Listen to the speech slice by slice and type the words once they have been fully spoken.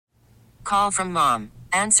Call from mom.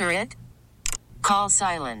 Answer it. Call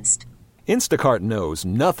silenced. Instacart knows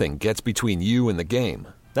nothing gets between you and the game.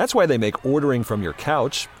 That's why they make ordering from your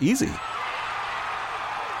couch easy.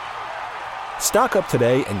 Stock up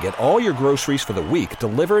today and get all your groceries for the week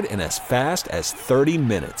delivered in as fast as 30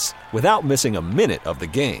 minutes without missing a minute of the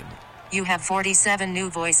game. You have 47 new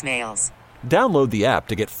voicemails. Download the app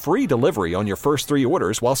to get free delivery on your first 3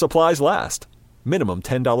 orders while supplies last. Minimum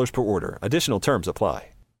 $10 per order. Additional terms apply.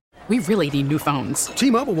 We really need new phones.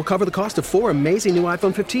 T-Mobile will cover the cost of 4 amazing new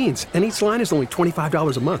iPhone 15s, and each line is only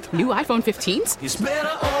 $25 a month. New iPhone 15s? It's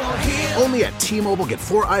better over here. Only at T-Mobile, get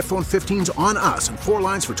 4 iPhone 15s on us and 4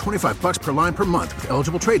 lines for $25 per line per month with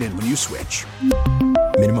eligible trade-in when you switch.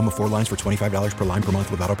 Minimum of 4 lines for $25 per line per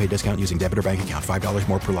month with autopay discount using debit or bank account. $5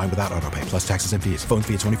 more per line without autopay, plus taxes and fees. Phone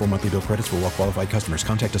fee at 24 monthly bill credits for well-qualified customers.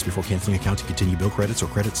 Contact us before canceling account to continue bill credits or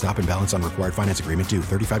credit stop and balance on required finance agreement due.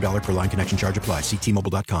 $35 per line connection charge applies. See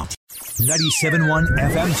T-Mobile.com. 97.1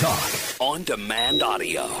 FM Talk. On demand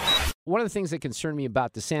audio. One of the things that concerned me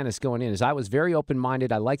about DeSantis going in is I was very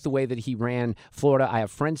open-minded. I like the way that he ran Florida. I have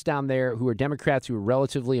friends down there who are Democrats who are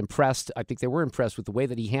relatively impressed. I think they were impressed with the way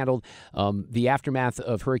that he handled the aftermath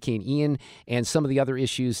of Hurricane Ian and some of the other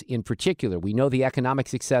issues in particular. We know the economic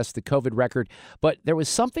success, the COVID record, but there was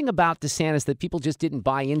something about DeSantis that people just didn't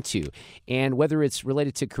buy into. And whether it's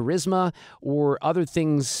related to charisma or other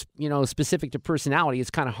things, specific to personality, it's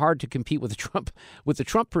kind of hard to compete with the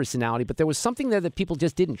Trump personality. But there was something there that people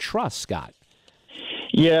just didn't trust. Scott.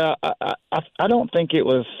 Yeah, I don't think it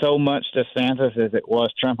was so much DeSantis as it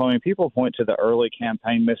was Trump. I mean, people point to the early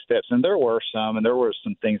campaign missteps, and there were some, and there were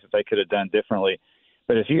some things that they could have done differently.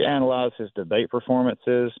 But if you analyze his debate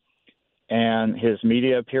performances and his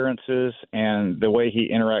media appearances and the way he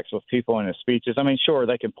interacts with people in his speeches, I mean, sure,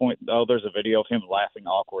 they can point, there's a video of him laughing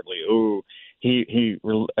awkwardly. Ooh, he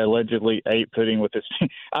allegedly ate pudding with his,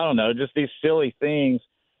 I don't know, just these silly things.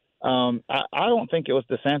 I don't think it was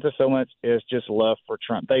DeSantis so much as just love for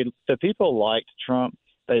Trump. The people liked Trump.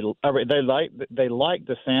 They like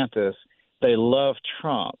DeSantis. They love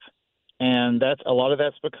Trump, and a lot of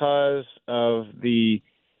that's because of the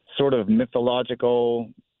sort of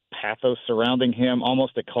mythological pathos surrounding him,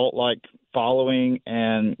 almost a cult-like following,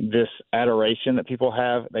 and this adoration that people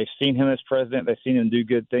have. They've seen him as president. They've seen him do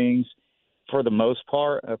good things for the most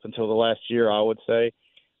part up until the last year, I would say.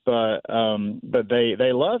 But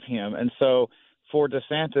they love him, and so for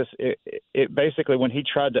DeSantis, it basically, when he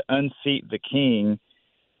tried to unseat the king,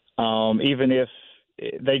 even if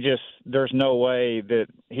there's no way that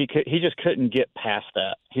he just couldn't get past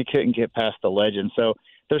that. He couldn't get past the legend. So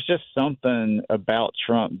there's just something about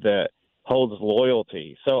Trump that holds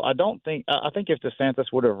loyalty. So I think if DeSantis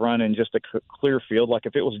would have run in just a clear field, like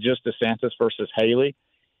if it was just DeSantis versus Haley,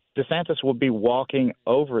 DeSantis would be walking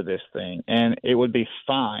over this thing, and it would be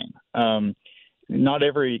fine. Not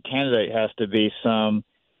every candidate has to be some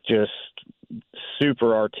just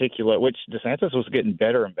super articulate, which DeSantis was getting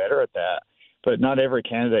better and better at that. But not every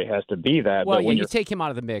candidate has to be that. Well, but when you take him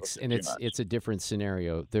out of the mix, and it's a different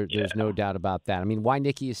scenario. There's no doubt about that. I mean, why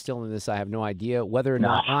Nikki is still in this, I have no idea. Whether or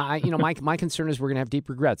not, my concern is we're going to have deep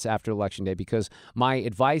regrets after Election Day, because my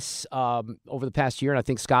advice over the past year, and I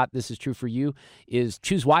think, Scott, this is true for you, is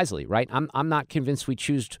choose wisely, right? I'm not convinced we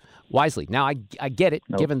choose wisely. Now, I get it,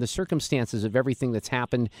 given the circumstances of everything that's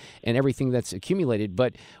happened and everything that's accumulated.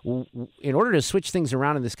 But in order to switch things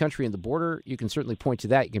around in this country and the border, you can certainly point to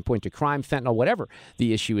that. You can point to crime, fentanyl, whatever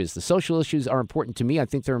the issue is. The social issues are important to me. I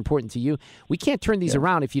think they're important to you. We can't turn these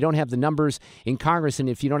around if you don't have the numbers in Congress and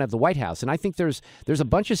if you don't have the White House. And I think there's a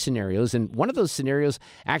bunch of scenarios, and one of those scenarios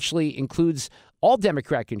actually includes all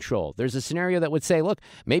Democrat control. There's a scenario that would say, look,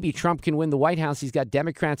 maybe Trump can win the White House. He's got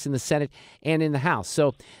Democrats in the Senate and in the House.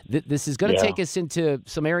 So this is going to take us into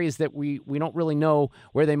some areas that we don't really know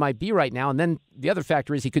where they might be right now. And then the other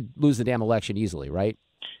factor is he could lose the damn election easily, right?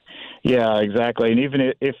 Yeah, exactly. And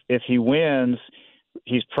even if he wins,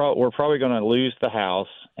 we're probably going to lose the House,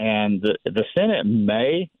 and the Senate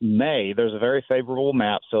may. There's a very favorable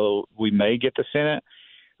map, so we may get the Senate.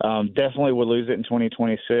 Definitely would lose it in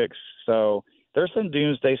 2026. So there's some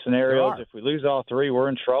doomsday scenarios. If we lose all three, we're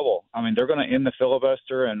in trouble. I mean, they're going to end the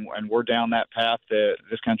filibuster, and we're down that path that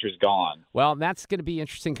this country's gone. Well, that's going to be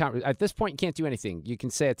interesting. At this point, you can't do anything. You can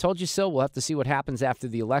say, I told you so. We'll have to see what happens after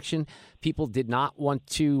the election. People did not want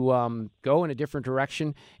to go in a different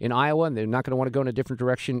direction in Iowa, and they're not going to want to go in a different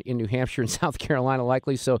direction in New Hampshire and South Carolina,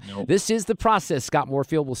 likely. So This is the process, Scott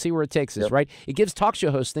Moorfield. We'll see where it takes us, right? It gives talk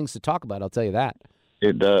show hosts things to talk about, I'll tell you that.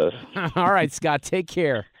 It does. All right, Scott, take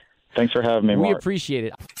care. Thanks for having me, Mark. We appreciate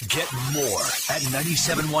it. Get more at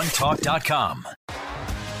 971talk.com.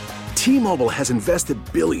 T-Mobile has invested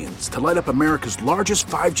billions to light up America's largest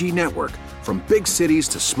 5G network, from big cities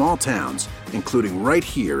to small towns, including right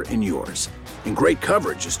here in yours. And great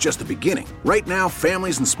coverage is just the beginning. Right now,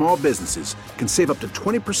 families and small businesses can save up to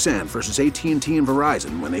 20% versus AT&T and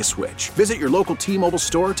Verizon when they switch. Visit your local T-Mobile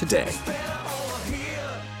store today.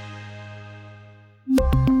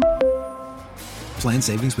 Plan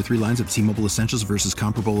savings with 3 lines of T-Mobile Essentials versus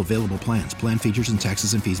comparable available plans. Plan features and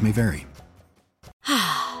taxes and fees may vary.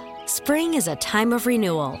 Spring is a time of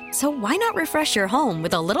renewal, so why not refresh your home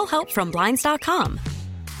with a little help from Blinds.com?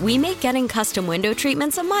 We make getting custom window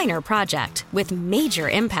treatments a minor project with major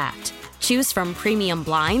impact. Choose from premium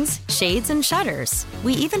blinds, shades, and shutters.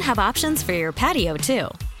 We even have options for your patio, too.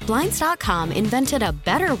 Blinds.com invented a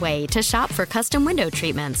better way to shop for custom window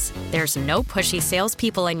treatments. There's no pushy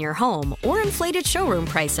salespeople in your home or inflated showroom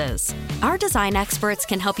prices. Our design experts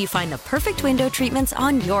can help you find the perfect window treatments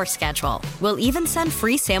on your schedule. We'll even send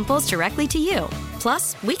free samples directly to you.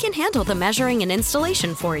 Plus, we can handle the measuring and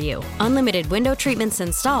installation for you. Unlimited window treatments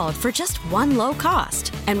installed for just one low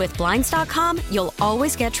cost. And with Blinds.com, you'll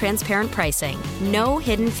always get transparent pricing. No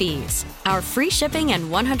hidden fees. Our free shipping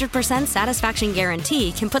and 100% satisfaction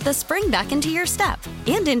guarantee can put the spring back into your step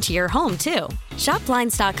and into your home, too. Shop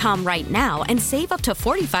Blinds.com right now and save up to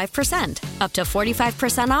 45%. Up to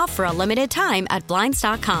 45% off for a limited time at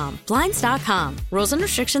Blinds.com. Blinds.com. Rules and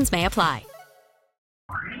restrictions may apply.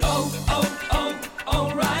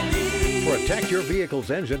 Protect your vehicle's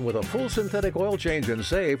engine with a full synthetic oil change and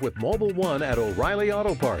save with Mobil 1 at O'Reilly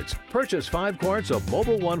Auto Parts. Purchase 5 quarts of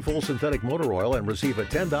Mobil 1 full synthetic motor oil and receive a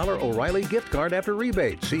 $10 O'Reilly gift card after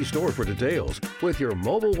rebate. See store for details. With your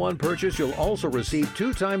Mobil 1 purchase, you'll also receive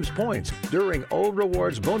 2 times points during O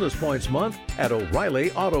Rewards Bonus Points Month at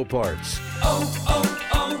O'Reilly Auto Parts.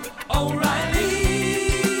 O'Reilly.